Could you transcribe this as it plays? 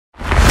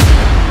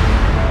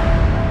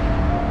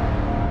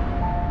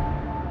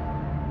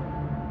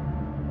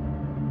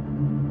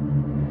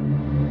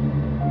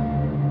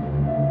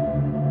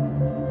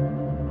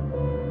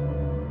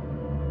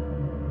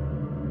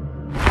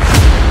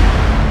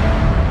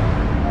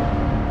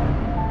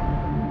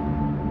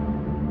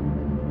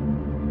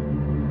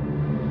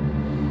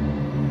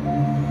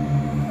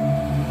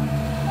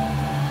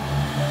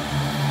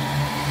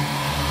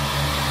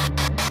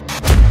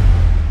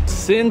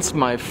since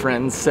my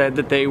friends said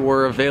that they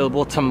were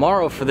available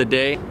tomorrow for the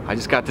day, I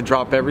just got to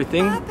drop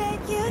everything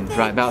and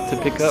drive out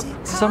to pick up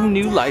some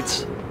new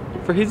lights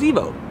for his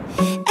EVO.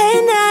 And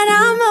then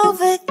I'm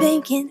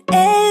overthinking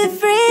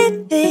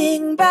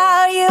everything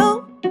about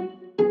you.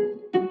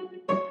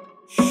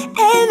 And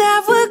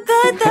I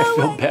forgot the I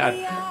feel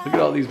bad. Look at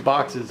all these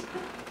boxes.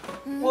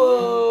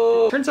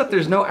 Whoa! Turns out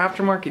there's no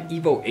aftermarket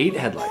EVO 8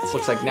 headlights.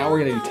 Looks like now we're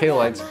gonna do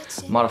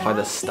taillights, modify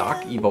the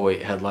stock EVO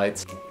 8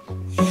 headlights.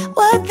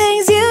 What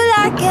things you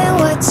like and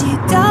what you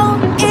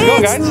don't. How's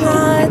it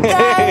going,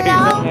 guys? Hey,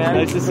 yeah,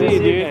 nice to see you,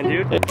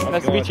 dude.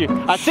 Nice to meet you.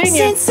 I've seen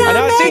you. I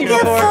know I've seen you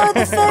before.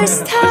 This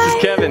is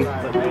Kevin.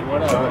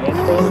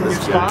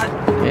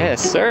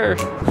 Yes, sir.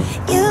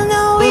 You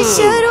know we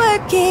should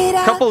work it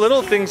out. Couple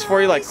little things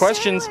for you, like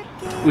questions.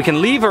 We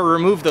can leave or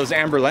remove those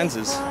amber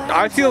lenses.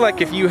 I feel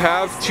like if you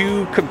have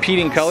two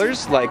competing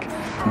colors, like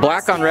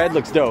black on red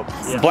looks dope,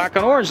 black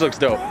on orange looks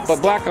dope,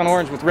 but black on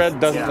orange with red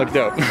doesn't look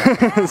dope.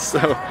 So.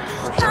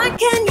 How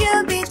can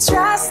you be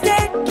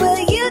trusted? Will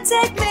you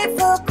take me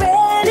for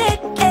granted?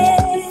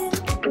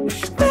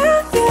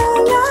 Will you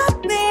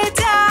let me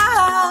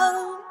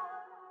down?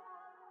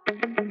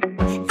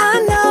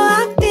 I know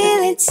I'm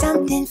feeling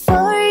something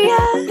for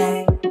you.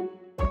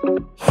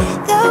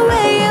 The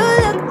way you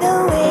look, the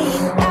way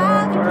you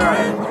act.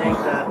 Alright, I think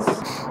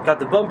that's... Got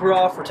the bumper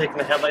off, we're taking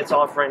the headlights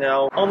off right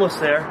now. Almost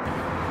there.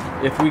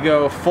 If we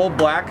go full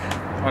black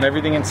on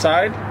everything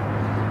inside,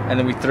 and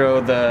then we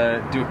throw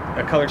do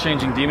a color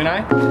changing demon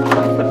eye,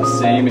 put the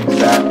same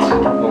exact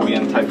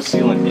OEM type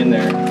sealant in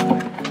there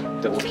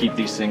that will keep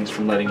these things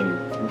from letting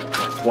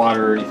any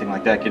water or anything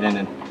like that get in,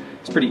 and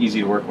it's pretty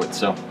easy to work with,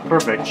 so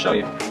perfect. I'll show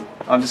you.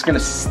 I'm just gonna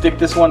stick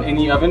this one in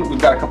the oven.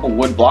 We've got a couple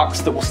wood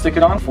blocks that we'll stick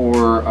it on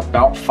for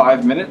about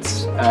 5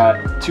 minutes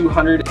at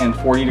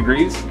 240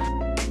 degrees.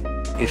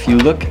 If you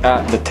look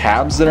at the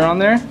tabs that are on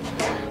there,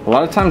 a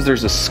lot of times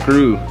there's a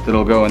screw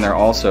that'll go in there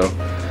also.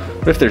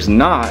 But if there's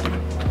not,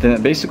 then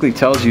it basically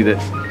tells you that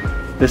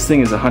this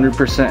thing is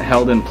 100%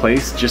 held in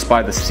place just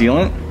by the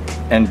sealant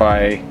and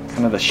by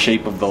kind of the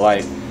shape of the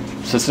light.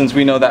 So since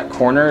we know that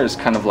corner is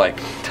kind of like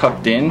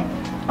tucked in,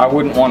 I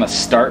wouldn't want to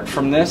start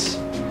from this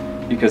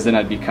because then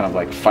I'd be kind of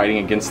like fighting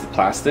against the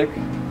plastic.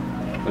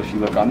 But if you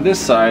look on this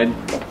side,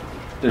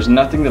 there's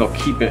nothing that'll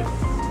keep it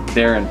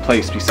there in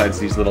place besides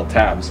these little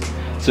tabs.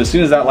 So as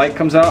soon as that light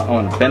comes out, I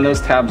want to bend those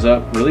tabs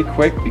up really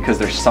quick because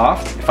they're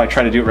soft. If I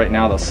try to do it right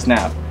now, they'll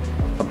snap.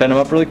 I'll bend them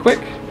up really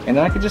quick and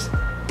then I can just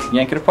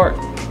yank it apart.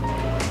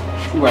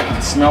 Ooh, I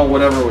can smell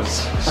whatever was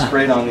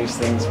sprayed on these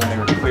things when they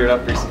were cleared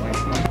up recently.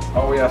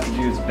 All we have to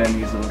do is bend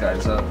these little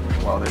guys up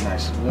while they're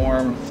nice and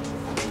warm.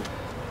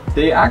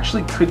 They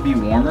actually could be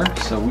warmer,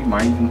 so we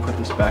might even put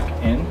this back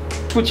in.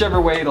 Whichever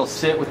way it'll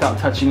sit without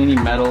touching any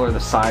metal or the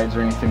sides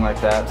or anything like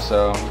that.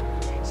 So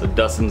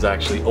Dustin's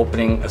actually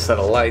opening a set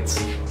of lights.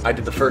 I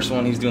did the first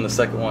one, he's doing the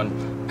second one.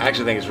 I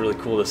actually think it's really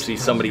cool to see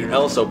somebody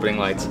else opening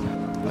lights.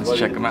 Let's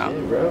check them out.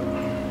 Bro.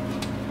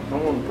 I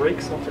don't want to break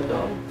something,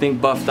 dog.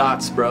 Think buff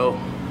dots, bro.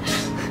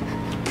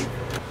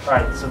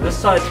 Alright, so this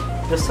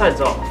side's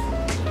off.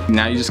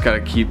 Now you just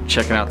gotta keep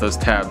checking out those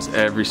tabs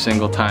every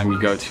single time you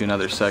go to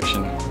another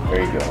section.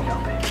 There you go.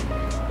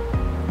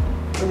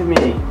 Look at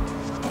me.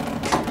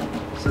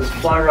 This is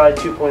FlyRyde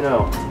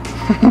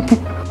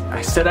 2.0.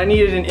 I said I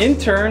needed an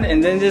intern,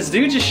 and then this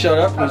dude just showed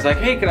up and was like,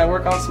 hey, can I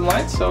work on some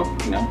lights? So,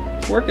 you know,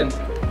 it's working.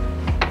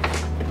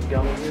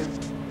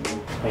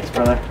 Thanks,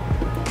 brother.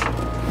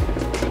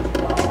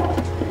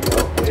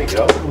 There you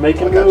go.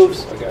 Making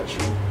moves. I got you.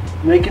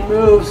 Making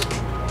moves.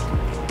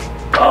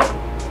 Oh.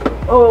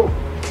 Oh.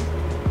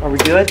 Are we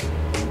good?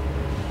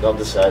 No,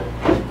 this side.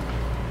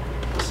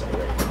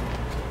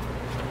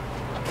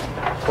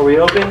 Are we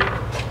open?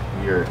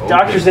 You're open.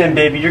 Doctor's in,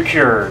 baby. You're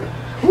cured.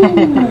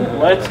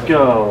 Let's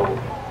go.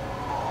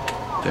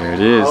 There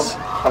it is.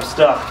 Oh, I'm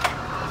stuck.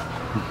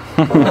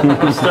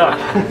 I'm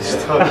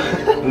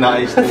stuck.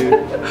 Nice, dude.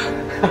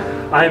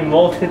 I'm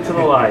molded to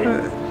the light.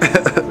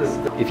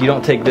 If you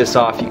don't take this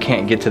off, you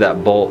can't get to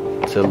that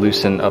bolt to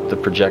loosen up the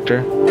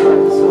projector.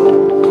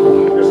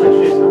 There's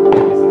actually some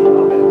things in the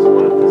oven, so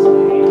what this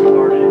being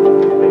guarded,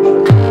 make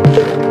sure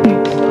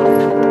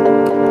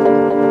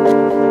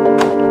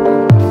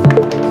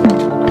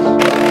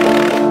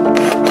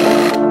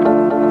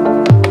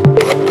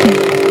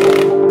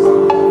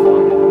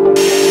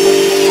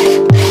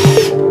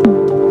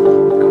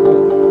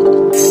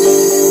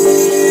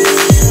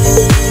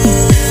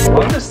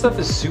Stuff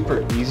is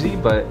super easy,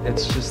 but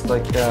it's just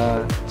like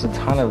it's a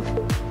ton of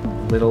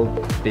little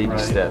baby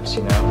steps,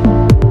 you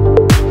know.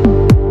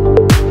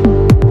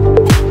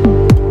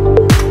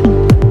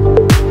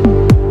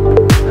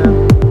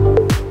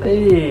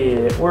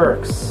 Hey, it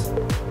works.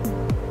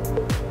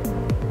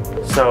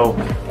 So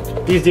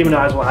these demon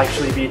eyes will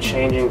actually be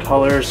changing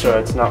colors, so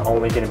it's not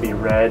only going to be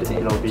red,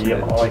 it'll be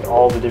like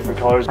all the different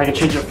colors. I can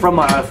change it from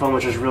my iPhone,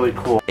 which is really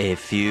cool. A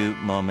few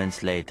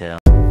moments later.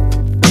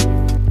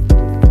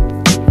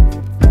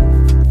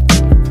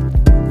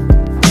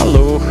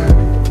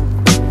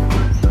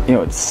 You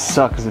know, it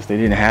sucks if they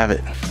didn't have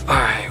it. All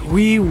right,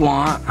 we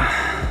want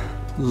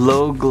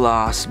Low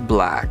gloss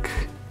black.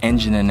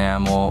 Engine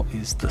enamel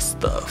is the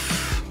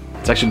stuff.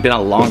 It's actually been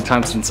a long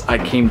time since I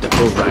came to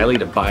O'Reilly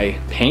to buy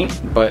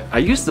paint, but I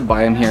used to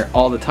buy them here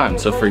all the time.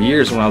 So for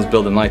years when I was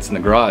building lights in the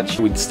garage,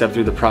 we'd step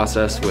through the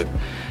process with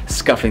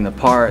scuffing the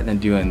part, then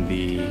doing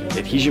the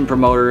adhesion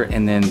promoter,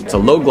 and then it's a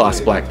low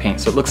gloss black paint.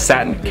 So it looks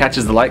satin,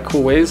 catches the light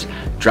cool waves,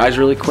 dries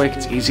really quick,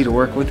 it's easy to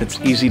work with, it's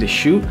easy to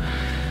shoot.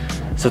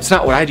 So it's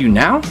not what I do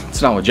now,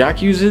 it's not what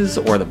Jack uses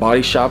or the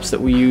body shops that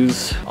we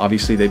use.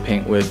 Obviously they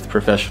paint with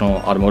professional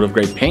automotive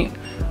grade paint.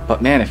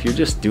 But man, if you're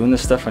just doing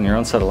this stuff on your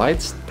own set of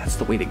lights, that's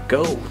the way to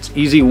go. It's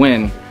easy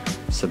win.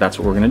 So that's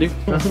what we're gonna do.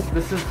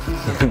 This is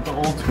the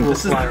old school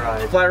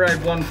FlyRyde.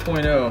 FlyRyde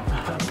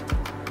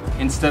 1.0.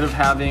 Instead of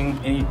having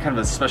any kind of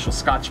a special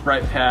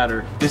Scotch-Brite pad,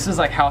 or this is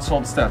like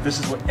household stuff. This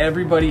is what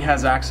everybody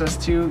has access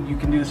to. You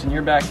can do this in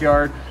your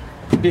backyard.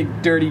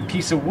 Big dirty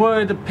piece of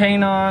wood to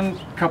paint on,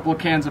 a couple of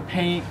cans of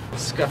paint,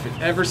 scuff it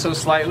ever so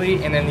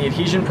slightly, and then the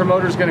adhesion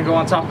promoter is gonna go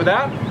on top of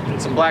that, and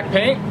some black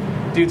paint.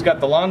 Dude's got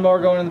the lawnmower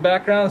going in the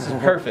background. This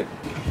is perfect.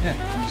 Yeah,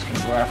 I'm just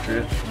gonna go after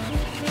it.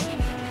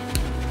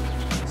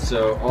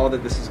 So all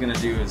that this is gonna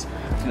do is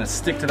it's gonna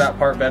stick to that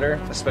part better,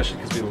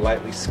 especially because we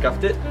lightly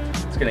scuffed it.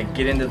 It's gonna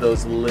get into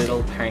those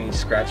little tiny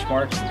scratch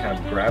marks and kind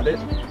of grab it.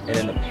 And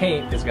then the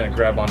paint is gonna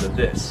grab onto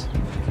this.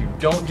 If you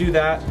don't do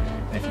that,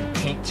 and if you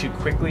paint too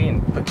quickly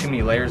and put too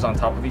many layers on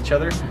top of each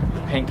other,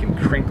 the paint can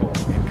crinkle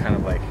and kind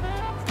of like,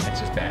 it's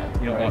just bad.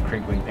 You don't want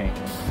crinkling paint.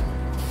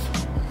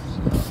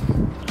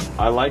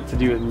 I like to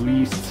do at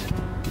least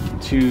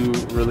 2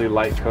 really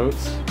light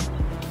coats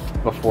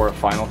before a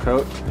final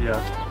coat.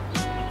 Yeah.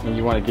 And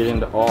you want to get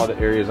into all the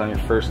areas on your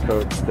first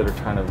coats that are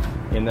kind of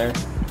in there.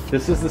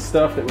 This is the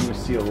stuff that when we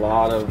see a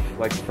lot of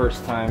like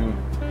first time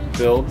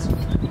builds,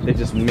 they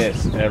just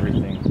miss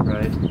everything,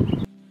 right?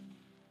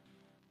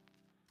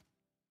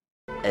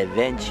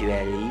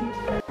 Eventually.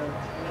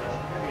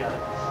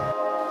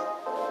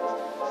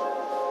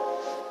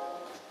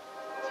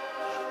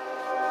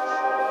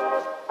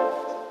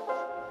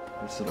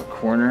 This little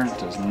corner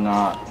does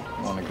not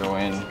want to go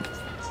in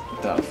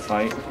without a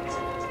fight.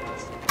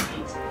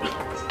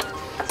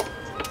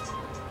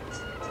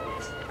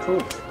 Cool,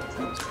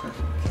 that was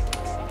perfect.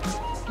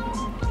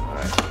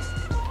 Alright,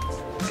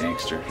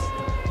 gangster.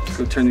 Let's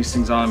go turn these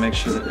things on and make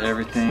sure that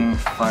everything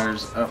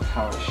fires up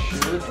how it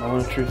should.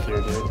 Moment of truth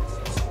here, dude.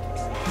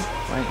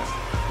 Right.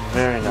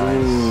 Very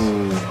nice.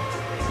 Ooh.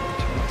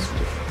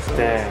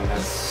 Dang,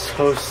 that's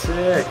so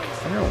sick.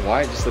 I don't know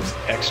why it just looks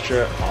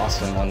extra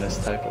awesome on this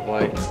type of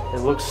light.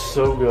 It looks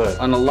so good.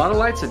 On a lot of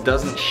lights it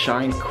doesn't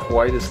shine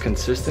quite as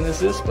consistent as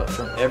this, but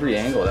from every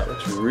angle that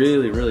looks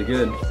really, really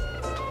good.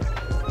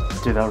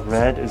 Dude, that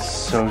red is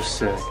so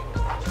sick.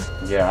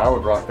 Yeah, I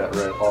would rock that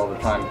red all the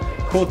time.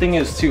 Cool thing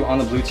is too, on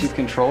the Bluetooth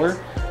controller,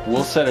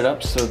 we'll set it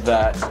up so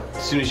that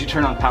as soon as you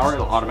turn on power,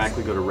 it'll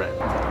automatically go to red.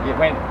 Yeah,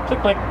 wait,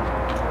 click, click.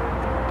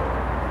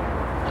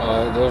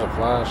 There's a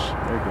flash.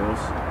 There it goes.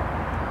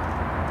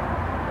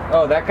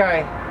 Oh, that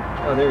guy.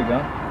 Oh, there you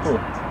go. Cool.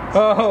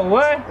 Oh,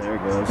 what? There it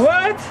goes.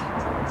 What?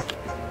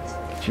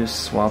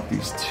 Just swap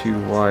these 2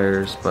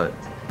 wires, but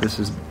this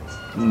is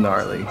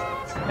gnarly.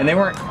 And they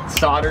weren't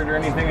soldered or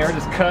anything, they were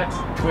just cut,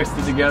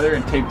 twisted together,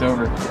 and taped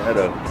over.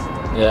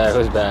 Yeah, it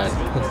was bad.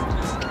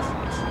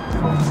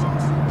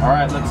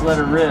 Alright, let's let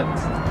her rip.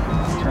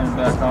 Turn it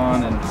back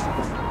on, and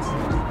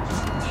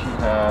she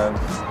has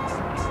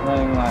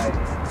running light.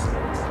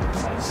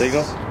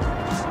 Signal?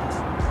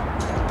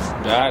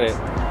 Got it.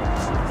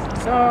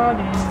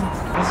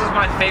 This is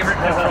my favorite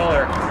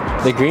controller.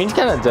 The green's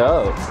kind of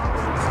dope.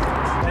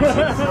 Thank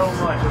you so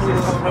much. This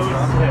is so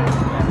sick.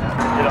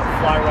 You know,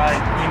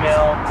 FlyRyde,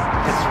 email,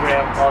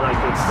 Instagram, all that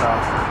good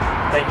stuff.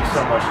 Thank you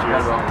so much,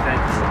 dude. Thank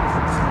you.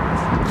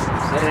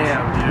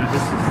 Damn, dude,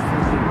 this is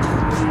really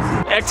easy.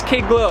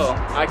 XK Glow,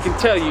 I can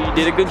tell you, you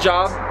did a good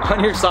job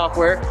on your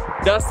software.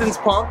 Dustin's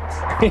pumped.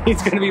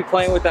 He's gonna be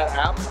playing with that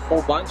app a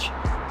whole bunch.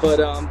 But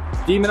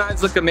Demon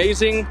Eyes look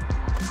amazing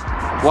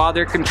while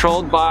they're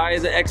controlled by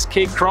the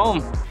XK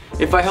Chrome.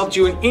 If I helped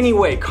you in any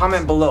way,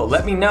 comment below,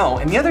 let me know.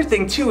 And the other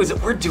thing too is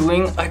that we're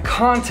doing a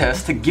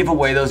contest to give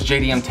away those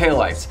JDM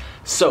taillights.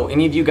 So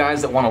any of you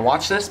guys that want to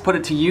watch this, put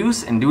it to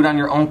use and do it on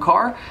your own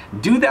car,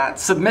 do that,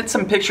 submit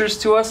some pictures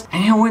to us,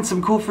 and you'll win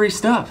some cool free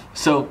stuff.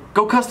 So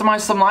go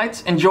customize some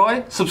lights,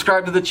 enjoy,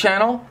 subscribe to the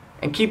channel,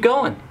 and keep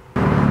going.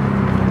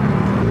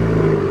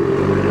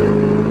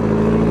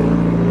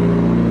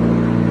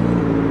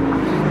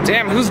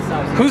 Damn,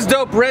 whose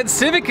dope red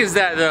Civic is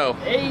that though?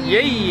 Hey.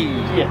 Yay!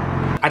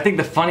 Yeah. I think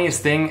the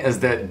funniest thing is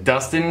that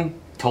Dustin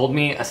told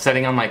me a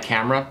setting on my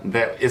camera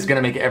that is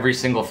gonna make every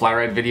single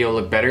FlyRyde video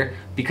look better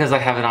because I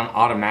have it on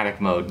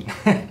automatic mode.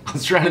 I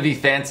was trying to be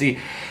fancy.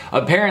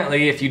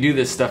 Apparently, if you do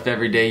this stuff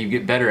every day, you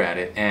get better at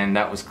it, and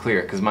that was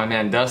clear because my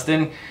man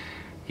Dustin,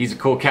 he's a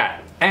cool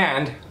cat.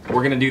 And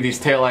we're gonna do these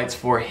taillights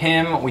for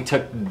him. We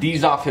took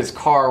these off his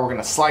car. We're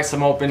gonna slice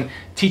them open,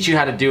 teach you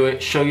how to do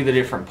it, show you the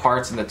different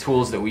parts and the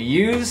tools that we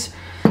use.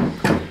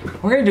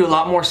 we're gonna do a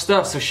lot more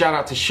stuff. So shout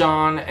out to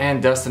Sean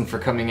and Dustin for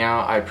coming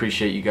out. I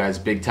appreciate you guys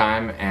big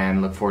time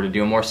and look forward to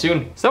doing more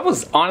soon. So that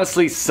was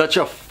honestly such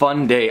a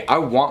fun day. I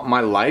want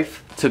my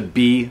life to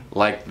be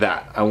like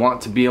that. I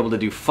want to be able to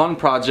do fun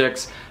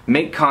projects,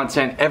 make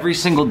content every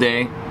single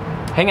day,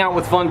 hang out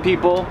with fun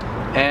people,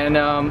 and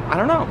I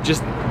don't know,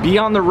 just be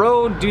on the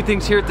road, do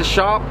things here at the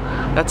shop.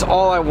 That's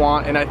all I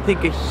want, and I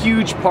think a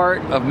huge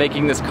part of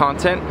making this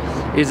content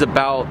is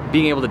about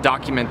being able to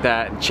document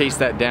that and chase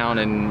that down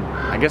and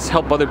I guess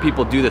help other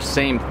people do the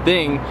same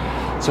thing.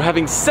 So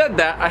having said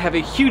that, I have a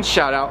huge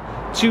shout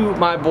out to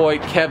my boy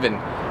Kevin.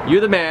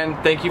 You're the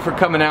man. Thank you for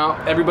coming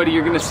out. Everybody,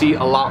 you're gonna see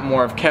a lot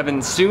more of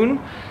Kevin soon.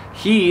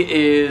 He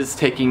is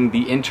taking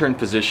the intern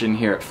position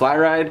here at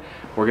FlyRyde.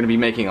 We're gonna be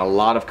making a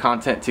lot of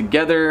content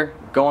together,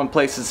 going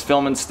places,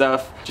 filming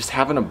stuff, just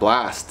having a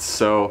blast.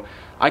 So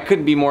I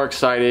couldn't be more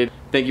excited.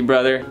 Thank you,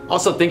 brother.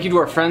 Also, thank you to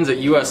our friends at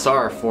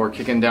USR for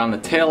kicking down the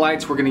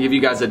taillights. We're gonna give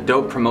you guys a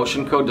dope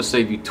promotion code to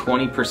save you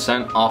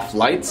 20% off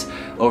lights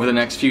over the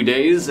next few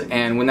days.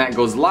 And when that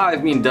goes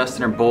live, me and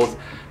Dustin are both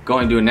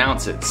going to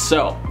announce it.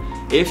 So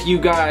if you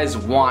guys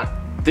want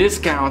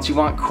discounts, you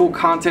want cool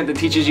content that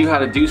teaches you how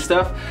to do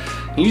stuff,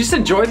 and you just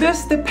enjoyed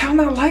this, then pound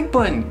that like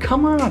button.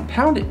 Come on,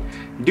 pound it.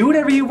 Do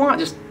whatever you want,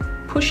 just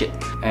push it.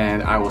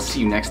 And I will see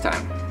you next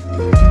time.